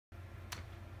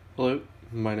Hello,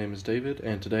 my name is David,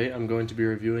 and today I'm going to be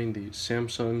reviewing the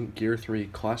Samsung Gear 3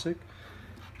 Classic.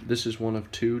 This is one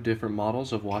of two different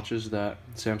models of watches that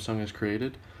Samsung has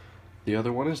created. The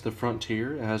other one is the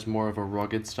Frontier. It has more of a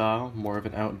rugged style, more of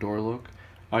an outdoor look.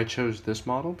 I chose this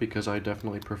model because I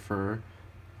definitely prefer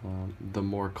the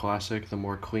more classic, the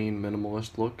more clean,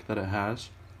 minimalist look that it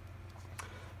has.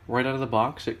 Right out of the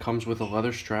box, it comes with a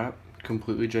leather strap,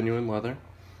 completely genuine leather.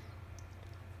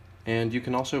 And you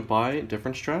can also buy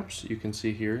different straps. You can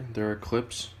see here there are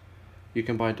clips. You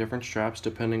can buy different straps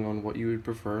depending on what you would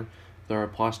prefer. There are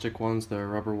plastic ones, there are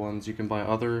rubber ones. You can buy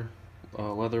other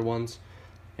leather ones.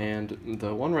 And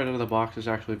the one right out of the box is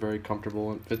actually very comfortable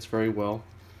and fits very well.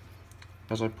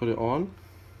 As I put it on,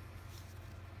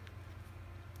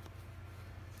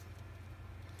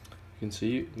 you can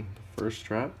see the first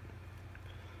strap,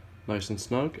 nice and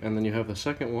snug, and then you have the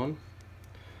second one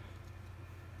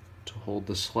to hold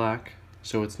the slack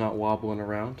so it's not wobbling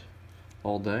around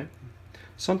all day.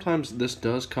 Sometimes this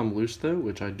does come loose though,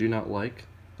 which I do not like.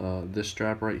 This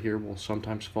strap right here will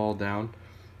sometimes fall down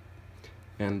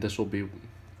and this will be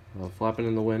flapping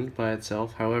in the wind by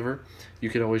itself. However,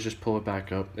 you can always just pull it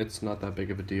back up. It's not that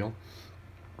big of a deal.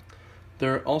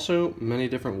 There are also many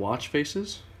different watch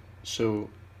faces. So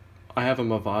I have a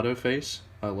Movado face.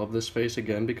 I love this face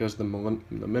again because the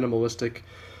minimalistic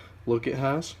look it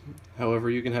has.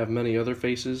 However, you can have many other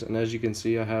faces, and as you can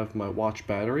see, I have my watch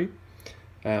battery,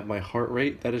 I have my heart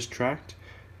rate that is tracked,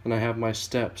 and I have my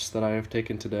steps that I have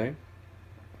taken today.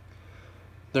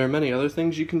 There are many other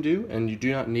things you can do, and you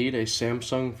do not need a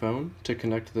Samsung phone to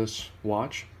connect this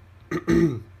watch.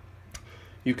 You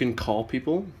can call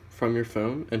people from your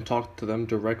phone and talk to them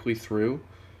directly through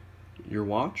your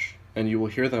watch, and you will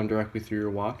hear them directly through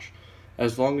your watch,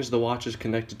 as long as the watch is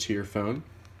connected to your phone.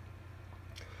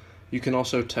 You can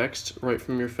also text right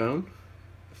from your phone.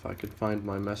 If I could find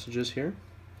my messages here.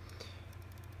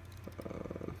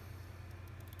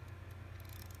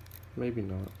 Maybe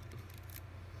not.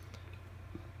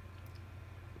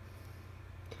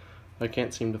 I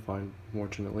can't seem to find,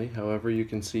 fortunately. However, you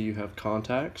can see you have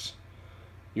contacts.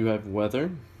 You have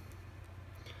weather.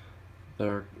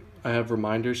 I have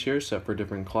reminders here set for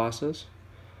different classes.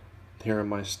 Here are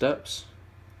my steps.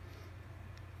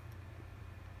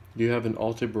 You have an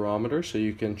altibarometer, so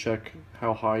you can check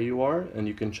how high you are, and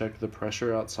you can check the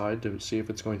pressure outside to see if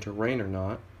it's going to rain or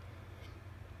not.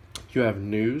 You have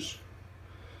news,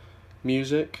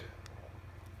 music,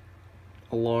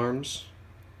 alarms,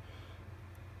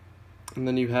 and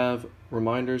then you have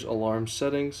reminders, alarms,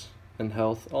 settings, and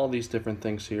health, all these different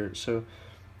things here. So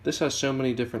this has so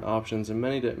many different options and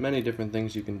many different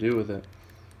things you can do with it.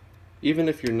 Even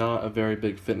if you're not a very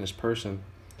big fitness person,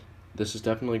 this is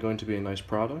definitely going to be a nice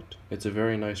product. It's a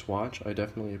very nice watch. I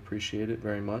definitely appreciate it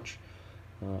very much.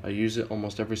 I use it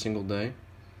almost every single day.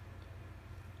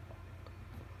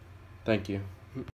 Thank you.